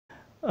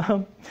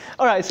All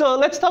right, so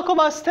let's talk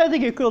about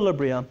static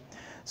equilibrium.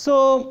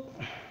 So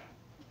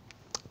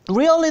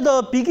really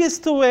the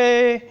biggest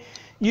way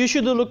you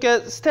should look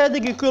at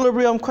static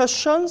equilibrium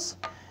questions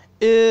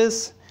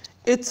is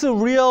it's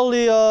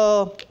really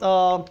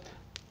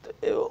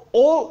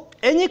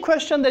any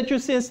question that you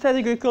see in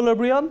static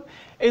equilibrium,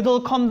 it'll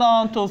come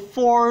down to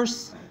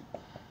force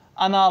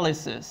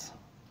analysis,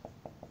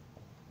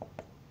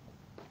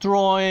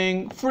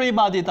 drawing free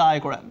body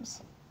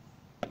diagrams.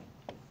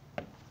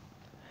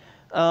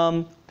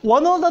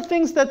 One of the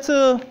things that's,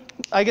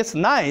 I guess,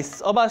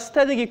 nice about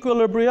static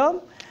equilibrium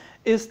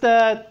is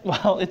that,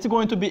 well, it's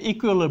going to be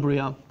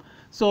equilibrium.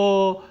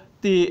 So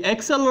the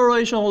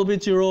acceleration will be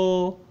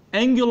 0,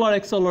 angular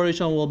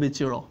acceleration will be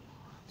 0.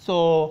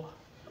 So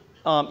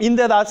in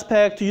that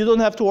aspect, you don't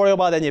have to worry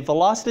about any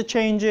velocity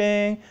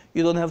changing.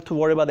 You don't have to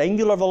worry about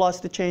angular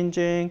velocity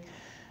changing.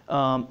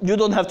 You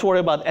don't have to worry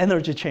about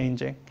energy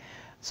changing.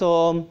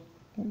 So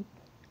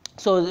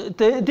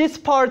this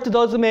part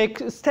does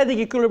make static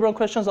equilibrium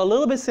questions a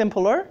little bit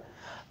simpler.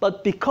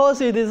 But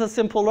because it is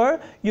simpler,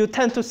 you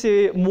tend to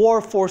see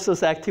more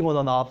forces acting on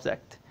an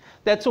object.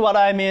 That's what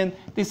I mean.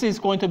 This is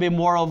going to be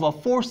more of a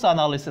force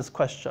analysis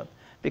question.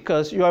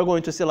 Because you are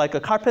going to see like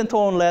a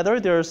carpenter-on ladder,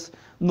 there's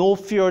no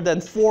fewer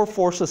than 4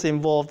 forces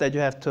involved that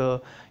you have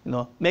to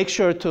make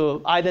sure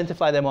to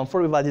identify them on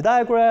free body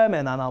diagram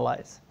and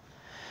analyze.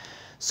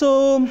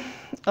 So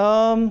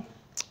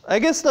I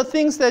guess the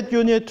things that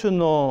you need to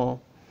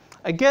know,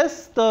 I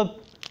guess the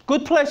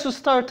good place to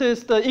start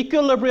is the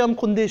equilibrium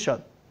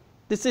condition.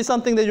 This is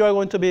something that you are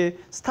going to be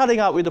starting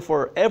out with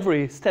for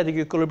every static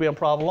equilibrium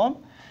problem.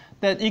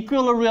 That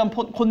equilibrium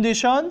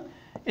condition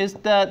is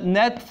that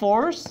net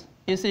force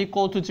is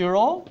equal to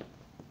 0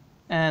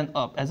 and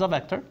up as a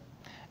vector.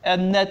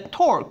 And net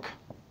torque,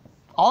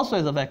 also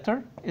as a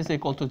vector, is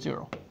equal to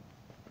 0.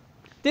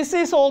 This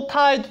is all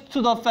tied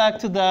to the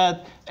fact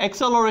that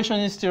acceleration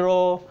is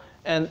 0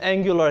 and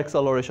angular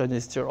acceleration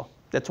is 0.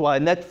 That's why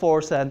net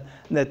force and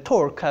net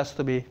torque has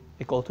to be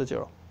equal to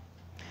 0.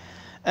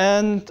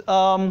 And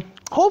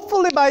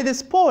hopefully by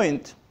this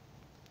point,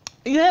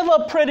 you have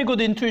a pretty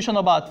good intuition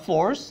about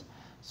force.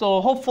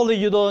 So hopefully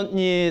you don't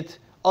need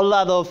a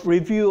lot of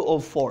review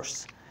of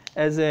force.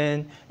 As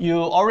in, you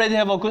already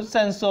have a good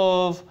sense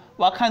of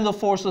what kind of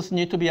forces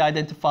need to be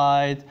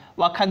identified,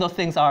 what kind of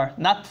things are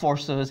not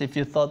forces if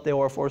you thought they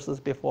were forces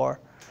before.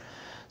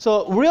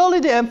 So really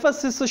the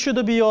emphasis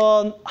should be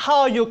on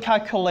how you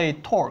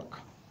calculate torque.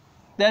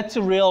 That's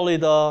really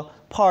the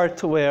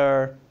part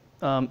where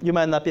you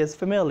might not be as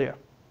familiar.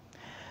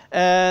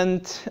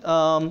 And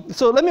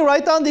so let me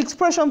write down the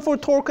expression for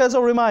torque as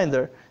a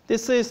reminder.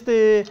 This is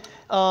the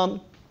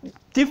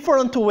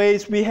different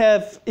ways we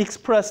have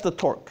expressed the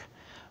torque.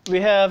 We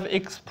have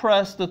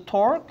expressed the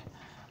torque.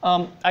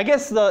 I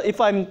guess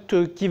if I'm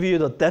to give you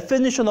the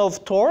definition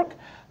of torque,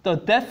 the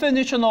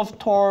definition of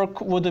torque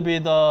would be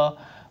the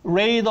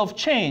rate of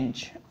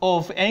change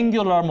of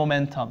angular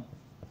momentum.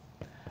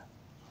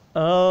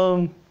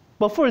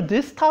 But for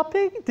this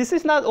topic, this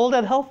is not all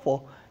that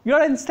helpful. You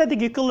are in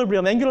static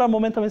equilibrium. Angular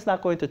momentum is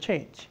not going to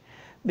change.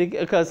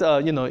 Because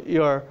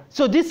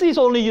so this is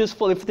only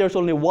useful if there's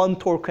only one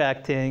torque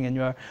acting and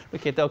you're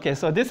looking at, okay,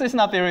 so this is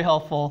not very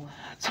helpful.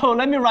 So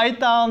let me write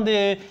down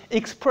the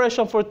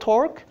expression for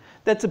torque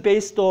that's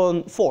based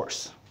on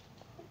force.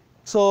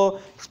 So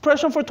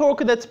expression for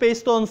torque that's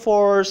based on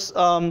force,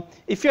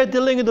 if you're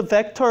dealing with the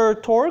vector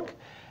torque,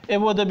 it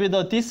would be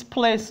the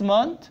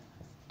displacement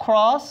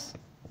cross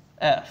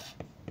F.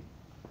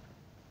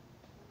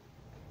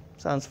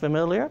 Sounds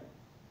familiar?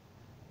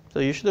 So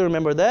you should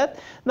remember that.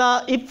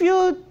 Now, if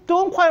you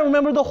don't quite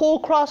remember the whole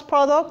cross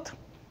product,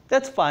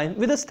 that's fine.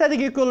 With a static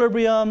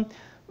equilibrium,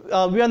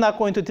 we are not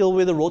going to deal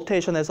with the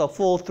rotation as a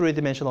full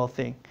 3-dimensional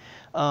thing.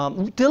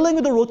 Dealing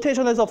with the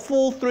rotation as a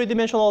full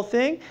 3-dimensional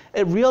thing,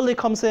 it really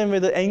comes in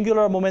with the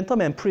angular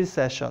momentum and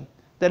precession.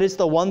 That is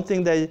the one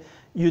thing that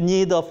you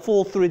need a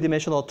full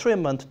 3-dimensional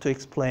treatment to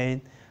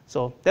explain.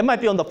 So that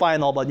might be on the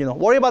final, but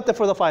worry about that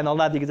for the final,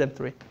 not exam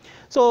 3.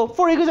 So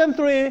for exam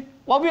 3,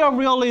 what we are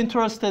really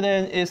interested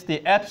in is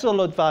the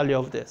absolute value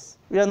of this.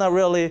 We are not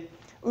really,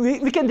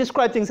 we can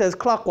describe things as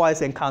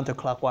clockwise and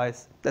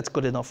counterclockwise. That's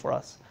good enough for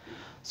us.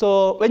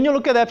 So when you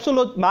look at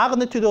absolute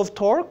magnitude of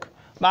torque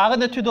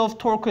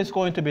is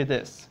going to be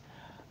this.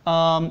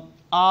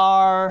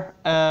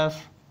 RF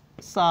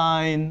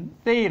sine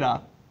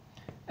theta.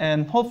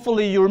 And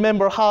hopefully you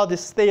remember how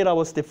this theta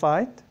was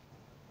defined.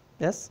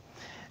 Yes?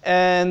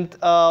 And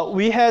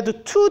we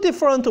had 2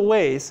 different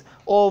ways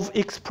of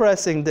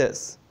expressing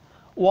this.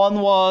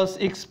 One was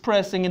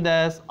expressing it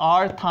as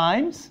R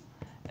times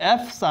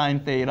F sine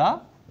theta.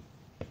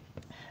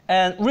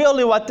 And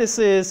really what this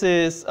is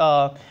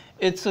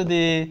it's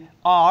the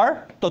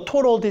R, the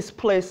total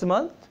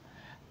displacement,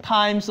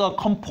 times a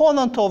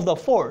component of the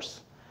force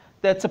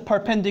that's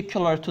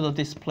perpendicular to the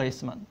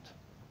displacement.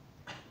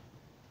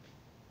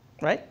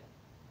 Right?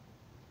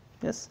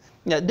 Yes?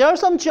 Yeah, there are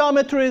some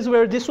geometries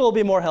where this will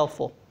be more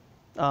helpful.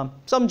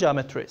 Some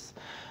geometries.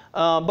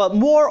 But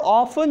more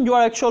often, you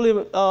are actually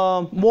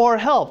more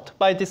helped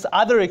by this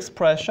other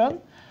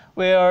expression,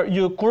 where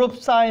you group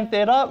sine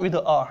theta with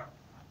r.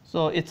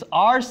 So it's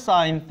r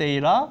sine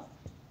theta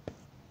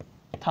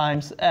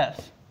times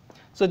F.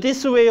 So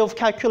this way of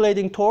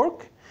calculating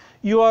torque,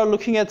 you are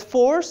looking at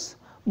force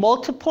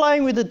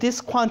multiplying with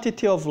this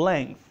quantity of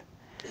length.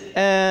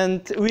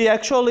 And we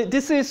actually,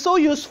 this is so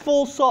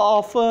useful so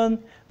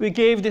often, we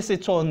gave this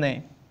its own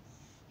name.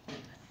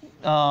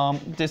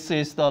 This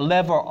is the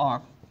lever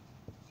arm.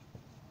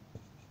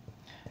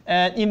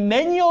 And in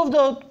many of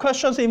the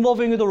questions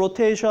involving the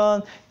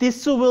rotation,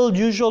 this will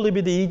usually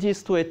be the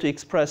easiest way to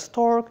express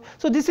torque.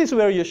 So this is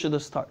where you should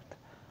start.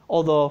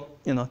 Although,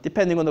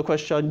 depending on the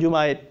question, you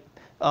might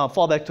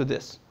fall back to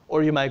this,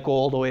 or you might go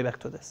all the way back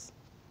to this.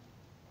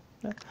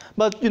 Okay?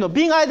 But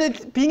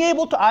being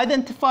able to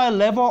identify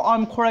lever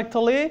arm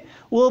correctly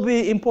will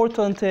be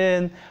important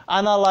in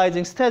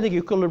analyzing static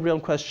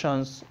equilibrium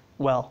questions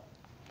well.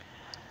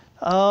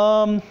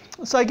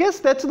 So I guess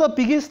that's the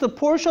biggest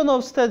portion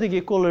of static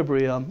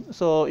equilibrium.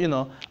 So,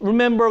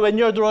 remember when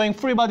you're drawing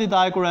free body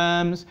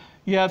diagrams,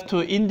 you have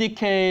to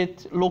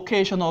indicate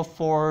location of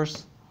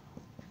force,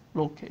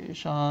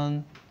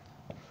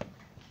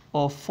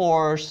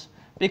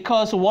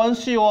 because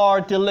once you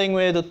are dealing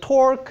with the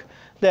torque,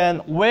 then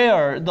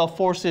where the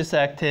force is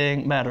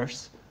acting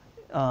matters.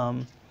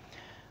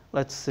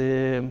 Let's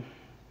see.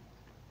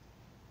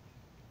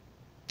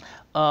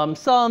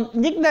 Some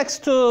knickknacks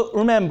to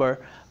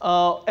remember.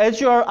 As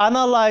you're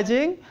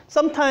analyzing,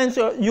 sometimes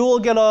you will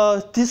get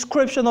a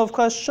description of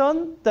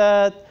question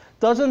that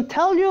doesn't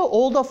tell you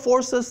all the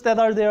forces that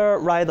are there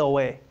right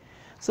away.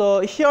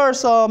 So here are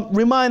some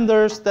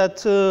reminders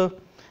that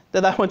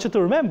I want you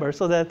to remember,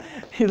 so that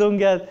you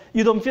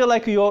don't feel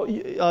like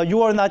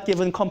you are not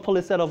given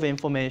complete set of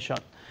information.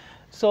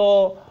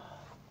 So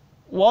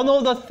one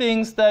of the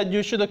things that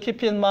you should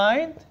keep in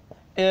mind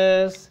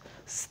is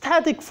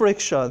static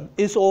friction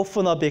is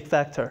often a big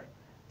factor.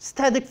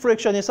 Static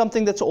friction is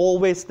something that's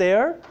always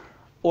there,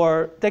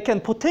 or that can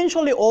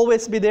potentially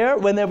always be there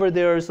whenever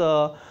there's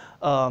a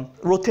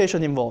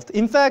rotation involved.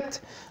 In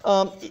fact,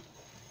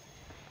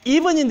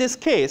 even in this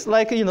case,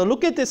 like,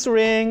 look at this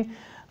ring,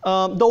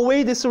 the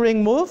way this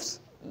ring moves,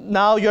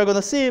 now you're going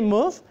to see it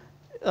move.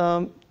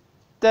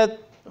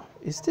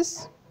 Is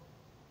this?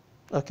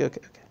 Okay.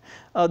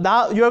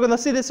 Now you're going to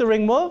see this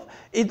ring move.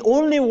 It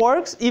only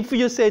works if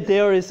you say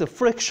there is a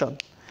friction.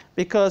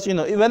 Because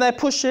when I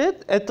push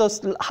it at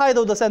the height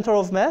of the center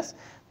of mass,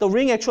 the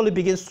ring actually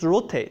begins to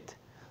rotate.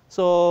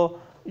 So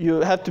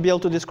you have to be able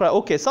to describe,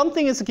 okay,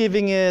 something is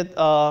giving it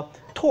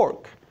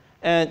torque.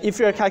 And if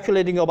you're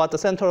calculating about the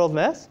center of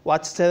mass,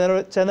 what's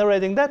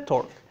generating that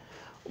torque?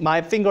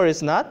 My finger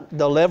is not.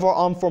 The lever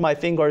arm for my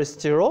finger is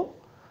 0.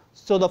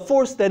 So the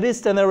force that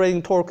is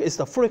generating torque is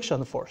the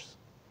friction force.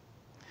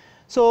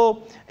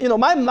 So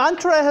my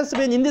mantra has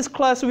been, in this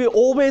class, we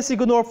always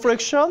ignore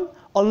friction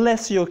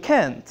unless you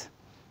can't.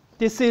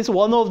 This is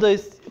one of the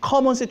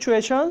common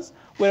situations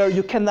where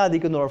you cannot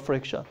ignore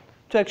friction.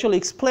 To actually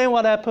explain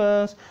what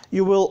happens,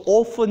 you will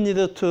often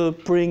need to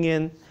bring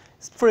in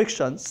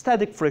friction,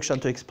 static friction,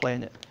 to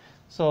explain it.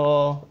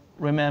 So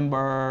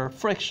remember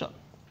friction.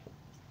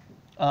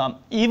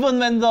 Even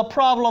when the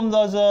problem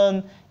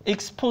doesn't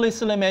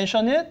explicitly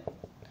mention it,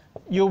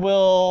 you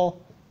will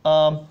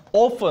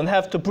often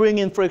have to bring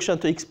in friction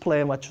to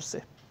explain what you see.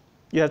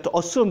 You have to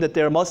assume that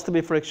there must be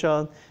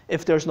friction.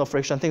 If there's no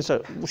friction, things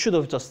should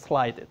have just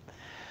slided.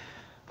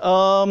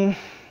 And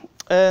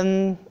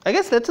I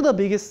guess that's the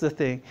biggest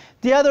thing.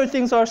 The other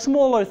things are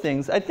smaller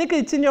things. I think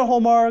it's in your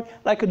homework,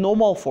 like a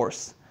normal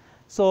force.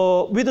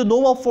 So with the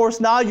normal force,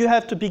 now you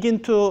have to begin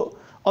to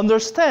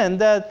understand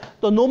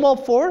that the normal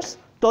force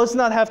does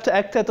not have to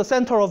act at the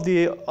center of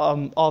the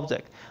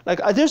object. Like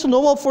there's a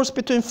normal force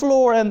between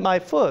floor and my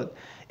foot.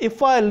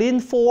 If I lean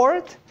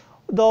forward,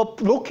 the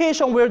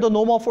location where the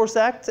normal force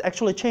acts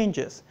actually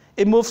changes.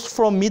 It moves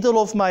from middle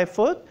of my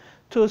foot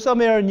to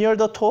somewhere near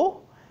the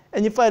toe.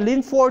 And if I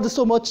lean forward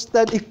so much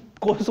that it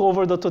goes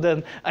over the toe,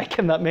 then I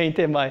cannot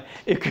maintain my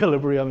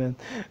equilibrium and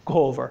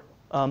go over.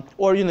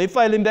 Or if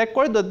I lean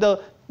backward,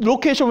 the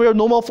location where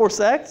normal force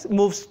acts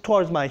moves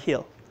towards my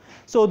heel.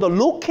 So the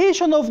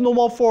location of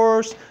normal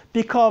force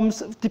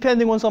becomes,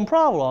 depending on some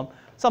problem,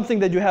 something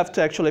that you have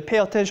to actually pay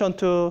attention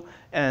to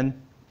and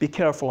be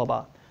careful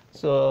about.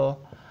 So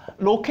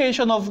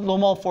location of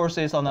normal force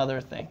is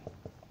another thing.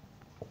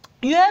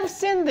 You have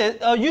seen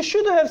it. You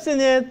should have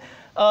seen it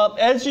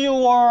as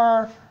you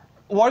are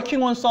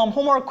working on some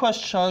homework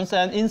questions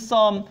and in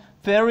some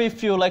very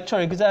few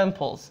lecture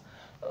examples.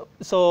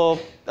 So,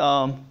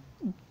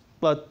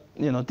 but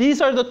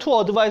these are the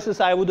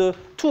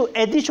two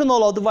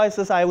additional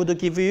advices I would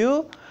give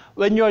you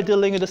when you're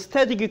dealing with a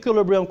static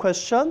equilibrium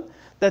question.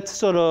 That's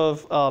sort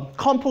of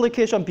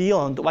complication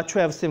beyond what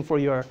you have seen for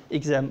your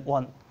exam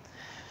 1.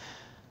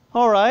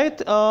 All right,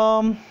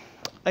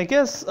 I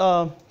guess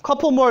a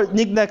couple more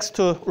knickknacks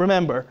to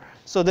remember.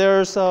 So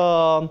there's,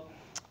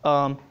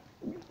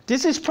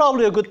 this is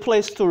probably a good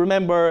place to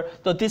remember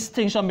the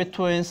distinction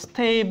between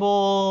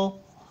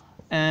stable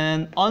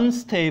and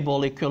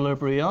unstable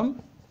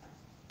equilibrium.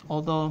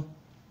 Although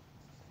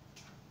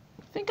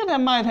I think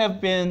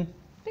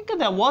think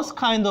that was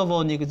kind of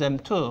an exam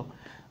too,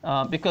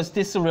 because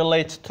this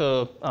relates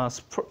to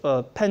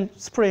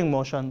spring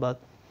motion. But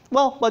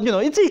you know,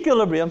 it's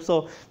equilibrium,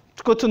 so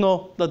it's good to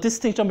know the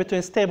distinction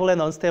between stable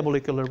and unstable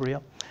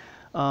equilibrium.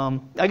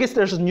 I guess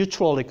there's a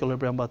neutral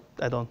equilibrium, but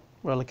I don't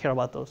really care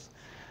about those.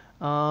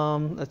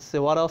 Let's see,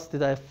 what else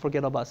did I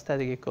forget about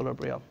static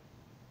equilibrium?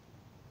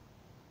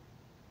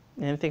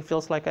 Anything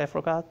feels like I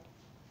forgot?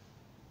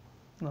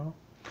 No?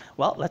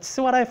 Well, let's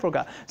see what I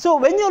forgot. So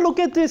when you look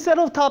at this set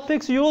of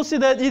topics, you will see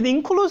that it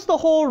includes the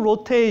whole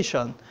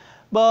rotation.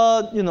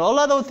 But you know, a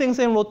lot of things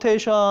in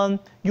rotation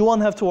you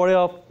won't have to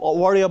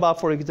worry about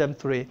for exam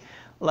 3,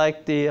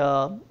 like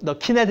the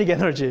kinetic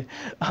energy.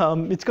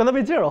 It's going to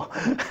be 0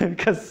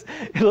 because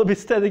it'll be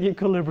static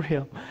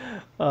equilibrium.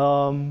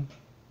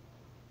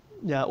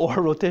 Yeah, or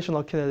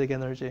rotational kinetic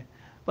energy.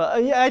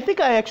 But yeah, I think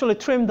I actually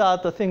trimmed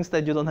out the things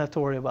that you don't have to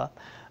worry about.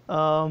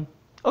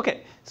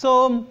 Okay,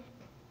 so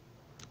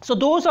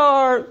those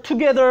are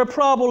together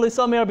probably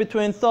somewhere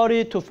between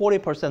 30 to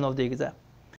 40% of the exam.